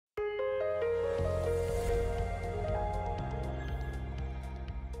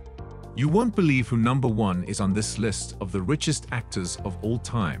You won't believe who number 1 is on this list of the richest actors of all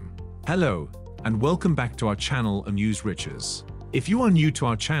time. Hello, and welcome back to our channel Amuse Riches. If you are new to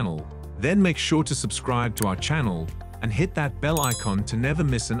our channel, then make sure to subscribe to our channel and hit that bell icon to never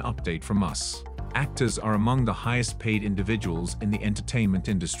miss an update from us. Actors are among the highest paid individuals in the entertainment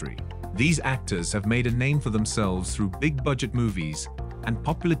industry. These actors have made a name for themselves through big-budget movies and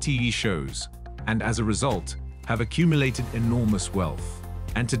popular TV shows, and as a result, have accumulated enormous wealth.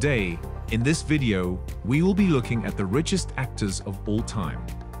 And today, in this video, we will be looking at the richest actors of all time.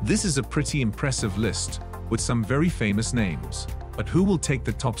 This is a pretty impressive list with some very famous names. But who will take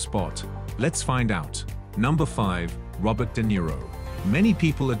the top spot? Let's find out. Number 5, Robert De Niro. Many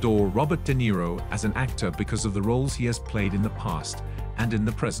people adore Robert De Niro as an actor because of the roles he has played in the past and in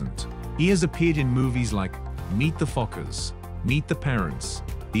the present. He has appeared in movies like Meet the Fockers, Meet the Parents,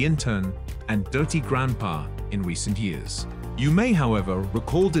 The Intern, and Dirty Grandpa in recent years. You may, however,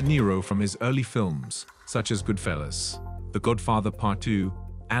 recall De Niro from his early films, such as Goodfellas, The Godfather Part 2,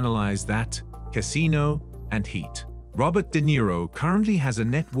 Analyze That, Casino, and Heat. Robert De Niro currently has a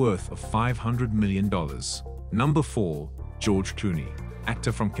net worth of $500 million. Number 4, George Clooney.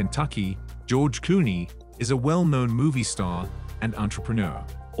 Actor from Kentucky, George Clooney is a well-known movie star and entrepreneur.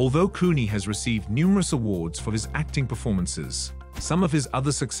 Although Clooney has received numerous awards for his acting performances, some of his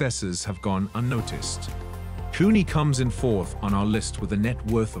other successes have gone unnoticed. Clooney comes in fourth on our list with a net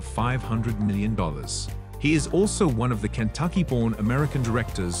worth of $500 million. He is also one of the Kentucky-born American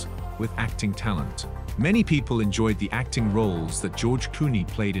directors with acting talent. Many people enjoyed the acting roles that George Clooney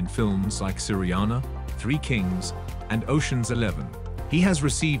played in films like Syriana, Three Kings, and Ocean's 11. He has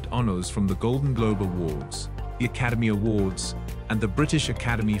received honors from the Golden Globe Awards, the Academy Awards, and the British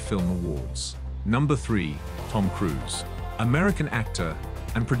Academy Film Awards. Number 3, Tom Cruise. American actor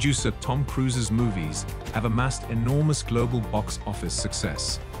and producer Tom Cruise's movies have amassed enormous global box office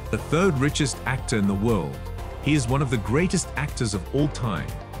success. The third richest actor in the world, he is one of the greatest actors of all time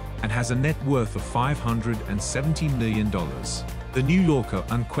and has a net worth of $570 million. The New Yorker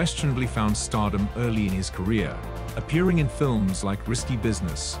unquestionably found stardom early in his career, appearing in films like Risky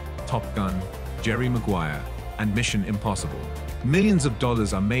Business, Top Gun, Jerry Maguire, and Mission Impossible. Millions of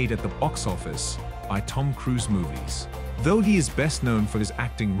dollars are made at the box office by Tom Cruise movies. Though he is best known for his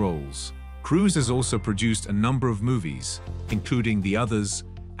acting roles, Cruise has also produced a number of movies, including The Others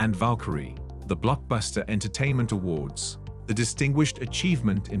and Valkyrie. The Blockbuster Entertainment Awards, the Distinguished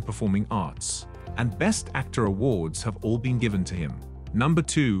Achievement in Performing Arts, and Best Actor awards have all been given to him. Number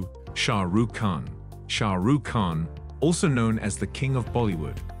 2, Shah Rukh Khan. Shah Rukh Khan, also known as the King of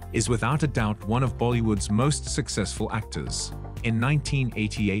Bollywood, is without a doubt one of Bollywood's most successful actors. In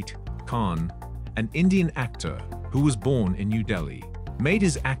 1988, Khan, an Indian actor who was born in New Delhi, made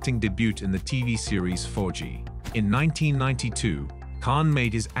his acting debut in the TV series Fauji. In 1992, Khan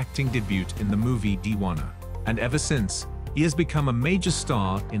made his acting debut in the movie Deewana, and ever since, he has become a major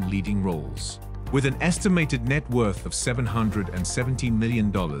star in leading roles. With an estimated net worth of $770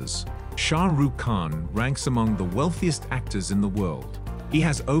 million, Shah Rukh Khan ranks among the wealthiest actors in the world. He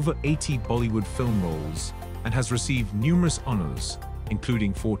has over 80 Bollywood film roles and has received numerous honors,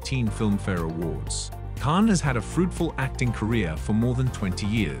 including 14 Filmfare Awards. Khan has had a fruitful acting career for more than 20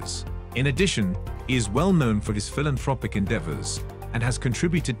 years. In addition, he is well known for his philanthropic endeavors and has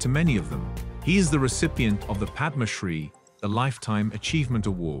contributed to many of them. He is the recipient of the Padma Shri, the Lifetime Achievement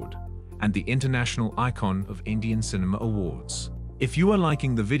Award, and the International Icon of Indian Cinema Awards. If you are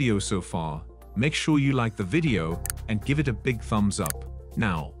liking the video so far, make sure you like the video and give it a big thumbs up.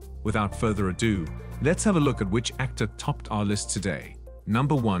 Now, without further ado, let's have a look at which actor topped our list today.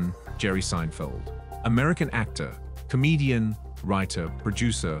 Number 1, Jerry Seinfeld. American actor, comedian, writer,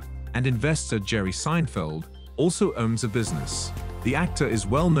 producer, and investor Jerry Seinfeld also owns a business. The actor is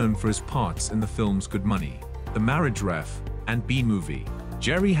well known for his parts in the films Good Money, The Marriage Ref, and B-Movie.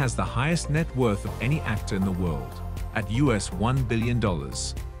 Jerry has the highest net worth of any actor in the world, at US $1 billion.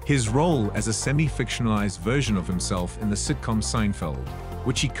 His role as a semi-fictionalized version of himself in the sitcom Seinfeld,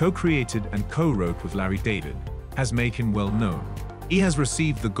 which he co-created and co-wrote with Larry David, has made him well known. He has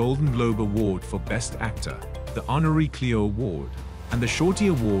received the Golden Globe Award for Best Actor, the Honorary Clio Award, and the Shorty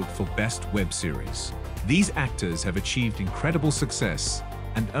Award for Best Web Series. These actors have achieved incredible success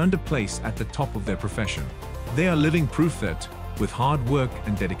and earned a place at the top of their profession. They are living proof that, with hard work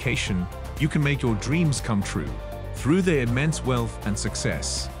and dedication, you can make your dreams come true. Through their immense wealth and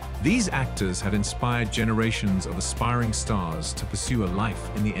success, these actors have inspired generations of aspiring stars to pursue a life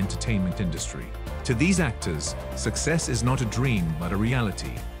in the entertainment industry. To these actors, success is not a dream but a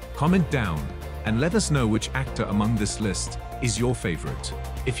reality. Comment down and let us know which actor among this list is your favorite.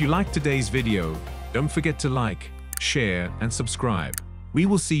 If you liked today's video, don't forget to like, share, and subscribe. We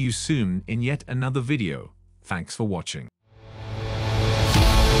will see you soon in yet another video. Thanks for watching.